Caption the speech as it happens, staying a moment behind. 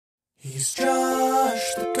He's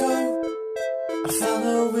Josh the goat, a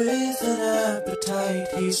fellow with an appetite.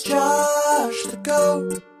 He's Josh the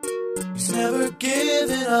goat, he's never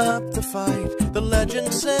given up the fight. The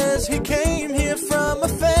legend says he came here from a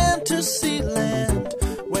fantasy land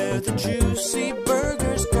where the juicy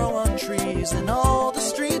burgers grow on trees and all the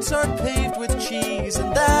streets are paved with cheese.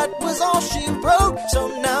 And that was all she wrote, so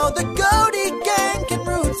now the Goatie Gang can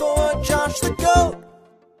root for Josh the goat.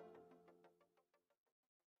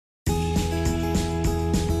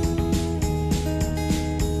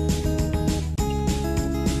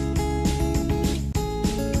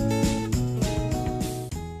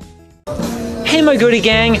 Hey my Goatie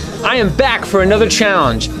Gang, I am back for another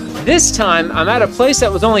challenge. This time I'm at a place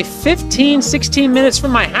that was only 15-16 minutes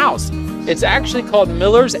from my house. It's actually called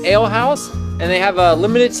Miller's Ale House, and they have a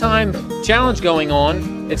limited time challenge going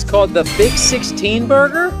on. It's called the Big 16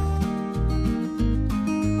 burger.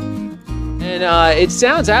 And it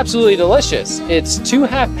sounds absolutely delicious. It's 2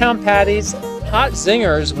 half-pound patties, hot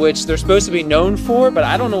zingers, which they're supposed to be known for, but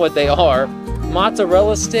I don't know what they are,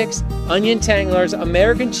 mozzarella sticks, onion tanglers,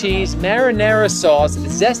 American cheese, marinara sauce,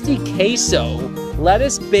 zesty queso,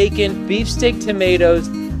 lettuce, bacon, beefsteak tomatoes,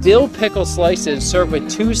 dill pickle slices served with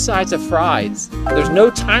 2 sides of fries. There's no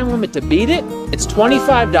time limit to beat it. It's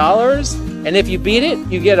 $25, and if you beat it,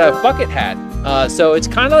 you get a bucket hat. So it's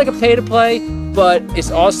kind of like a pay to play, but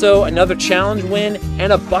it's also another challenge win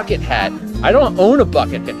and a bucket hat. I don't own a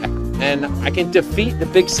bucket hat, and I can defeat the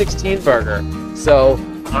Big 16 burger. So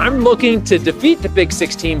I'm looking to defeat the Big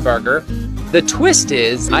 16 burger. The twist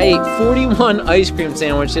is I ate 41 ice cream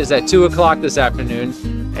sandwiches at 2 o'clock this afternoon,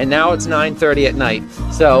 and now it's 9:30 at night.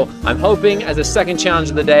 So I'm hoping as a second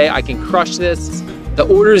challenge of the day, I can crush this. The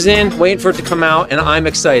order's in, waiting for it to come out, and I'm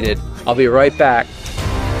excited. I'll be right back.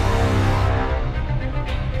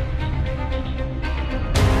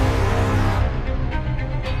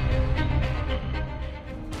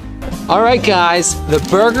 All right, guys, the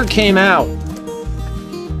burger came out.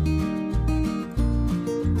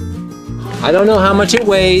 I don't know how much it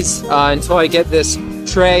weighs until I get this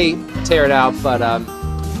tray teared out, but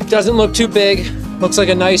it doesn't look too big. Looks like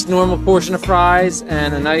a nice normal portion of fries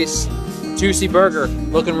and a nice juicy burger.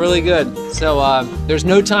 Looking really good. So there's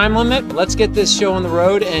no time limit. Let's get this show on the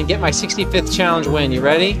road and get my 65th challenge win. You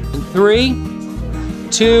ready? In 3,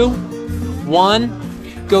 2,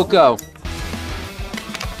 1, go, go.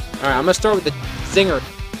 All right, I'm gonna start with the zinger.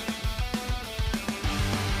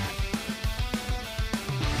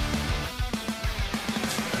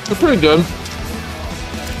 They're pretty good.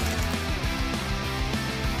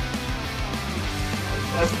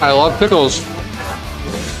 I love pickles.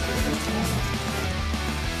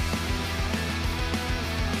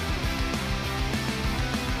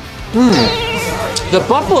 The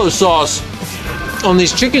buffalo sauce on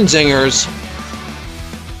these chicken zingers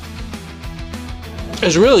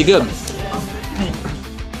is really good.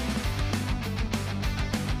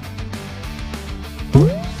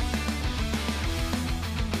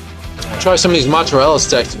 Try some of these mozzarella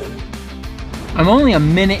sticks. I'm only a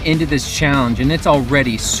minute into this challenge and it's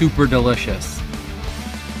already super delicious.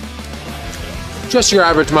 Just your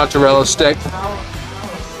average mozzarella stick.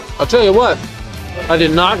 I'll tell you what, I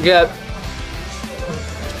did not get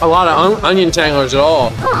a lot of onion tanglers at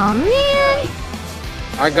all. Oh man!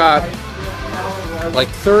 I got like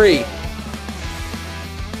 3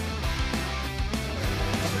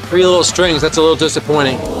 little strings. That's a little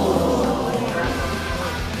disappointing.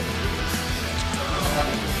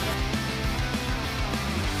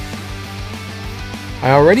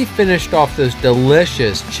 I already finished off those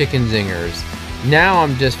delicious chicken zingers. Now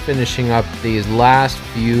I'm just finishing up these last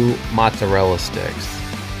few mozzarella sticks.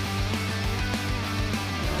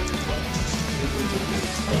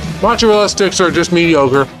 Mozzarella sticks are just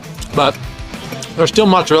mediocre, but they're still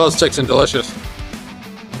mozzarella sticks and delicious.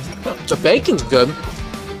 The bacon's good.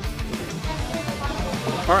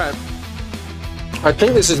 All right, I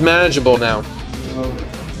think this is manageable now.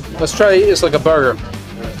 Let's try to eat this like a burger.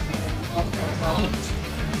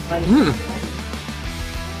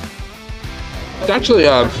 It's actually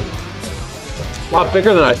a lot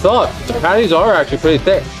bigger than I thought. The patties are actually pretty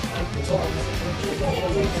thick.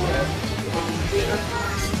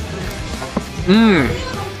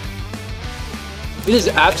 It is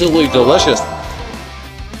absolutely delicious.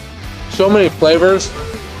 So many flavors.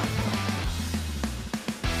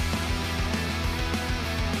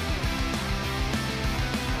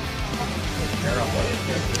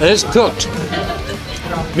 And it's cooked.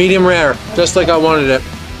 Medium rare, just like I wanted it.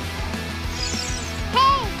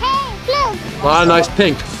 Hey, blue. A lot of nice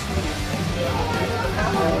pink.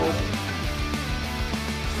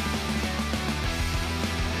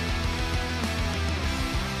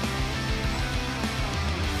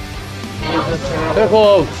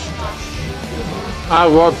 Pickles. I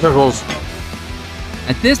love pickles.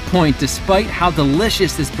 At this point, despite how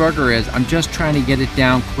delicious this burger is, I'm just trying to get it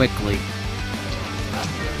down quickly.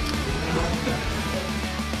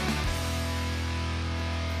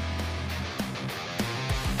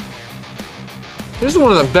 This is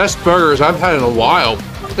one of the best burgers I've had in a while.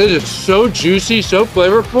 It is so juicy, so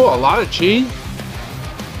flavorful, a lot of cheese.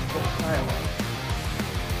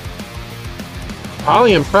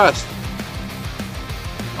 Highly impressed.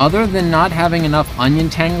 Other than not having enough onion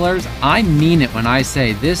tanglers, I mean it when I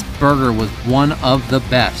say this burger was one of the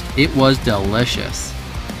best. It was delicious.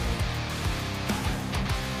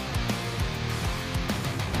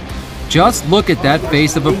 Just look at that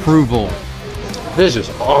face of approval. This is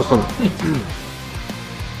awesome.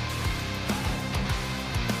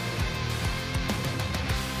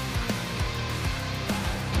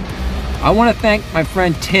 I want to thank my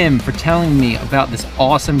friend Tim for telling me about this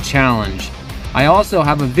awesome challenge. I also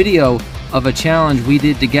have a video of a challenge we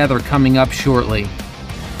did together coming up shortly.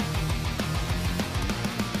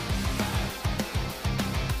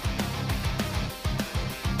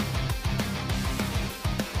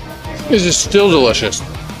 This is still delicious.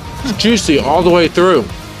 It's juicy all the way through.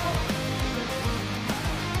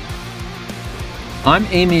 I'm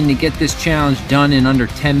aiming to get this challenge done in under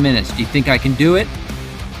 10 minutes. Do you think I can do it?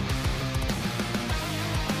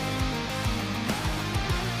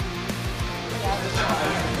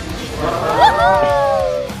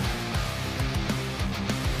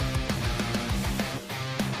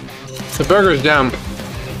 The burger's down.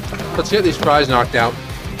 Let's get these fries knocked out.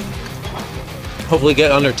 Hopefully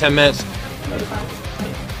get under 10 minutes.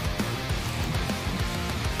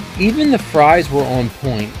 Even the fries were on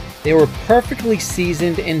point. They were perfectly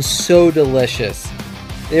seasoned and so delicious.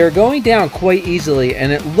 They are going down quite easily,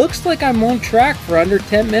 and it looks like I'm on track for under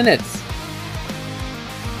 10 minutes.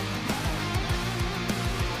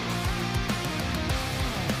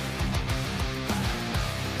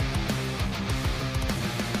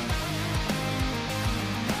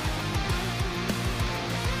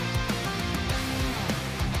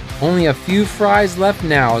 Only a few fries left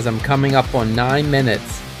now as I'm coming up on 9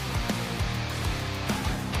 minutes.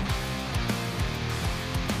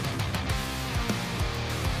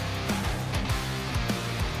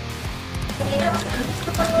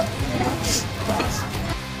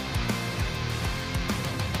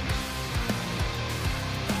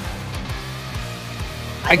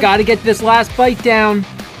 I gotta get this last bite down.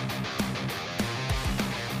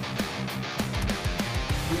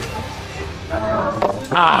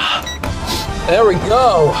 There we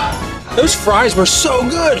go. Those fries were so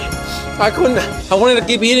good. I wanted to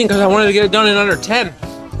keep eating because I wanted to get it done in under 10.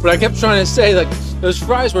 But I kept trying to say, like, those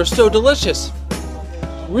fries were so delicious.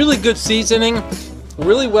 Really good seasoning,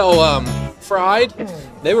 really well fried.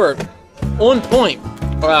 They were on point.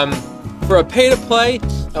 For a pay to play,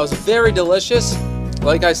 that was very delicious.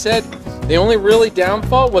 Like I said, the only really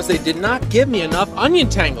downfall was they did not give me enough onion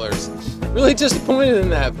tanglers. Really disappointed in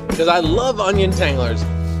that because I love onion tanglers.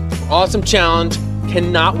 Awesome challenge.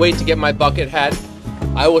 Cannot wait to get my bucket hat.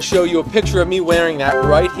 I will show you a picture of me wearing that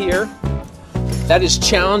right here. That is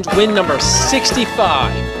challenge win number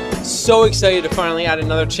 65. So excited to finally add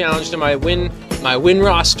another challenge to my win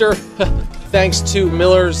roster. Thanks to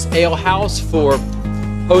Miller's Ale House for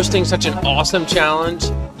hosting such an awesome challenge.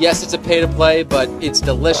 Yes, it's a pay to play, but it's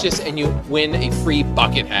delicious and you win a free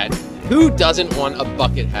bucket hat. Who doesn't want a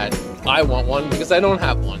bucket hat? I want one because I don't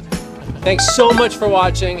have one. Thanks so much for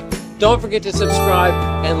watching. Don't forget to subscribe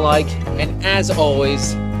and like, and as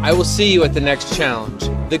always, I will see you at the next challenge.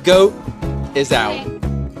 The GOAT is out.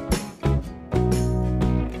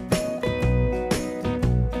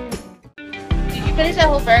 Did you finish that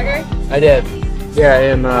whole burger? I did. Yeah, I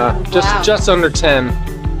am just under 10.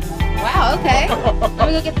 Wow, okay. Let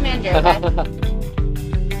me go get the manager, okay?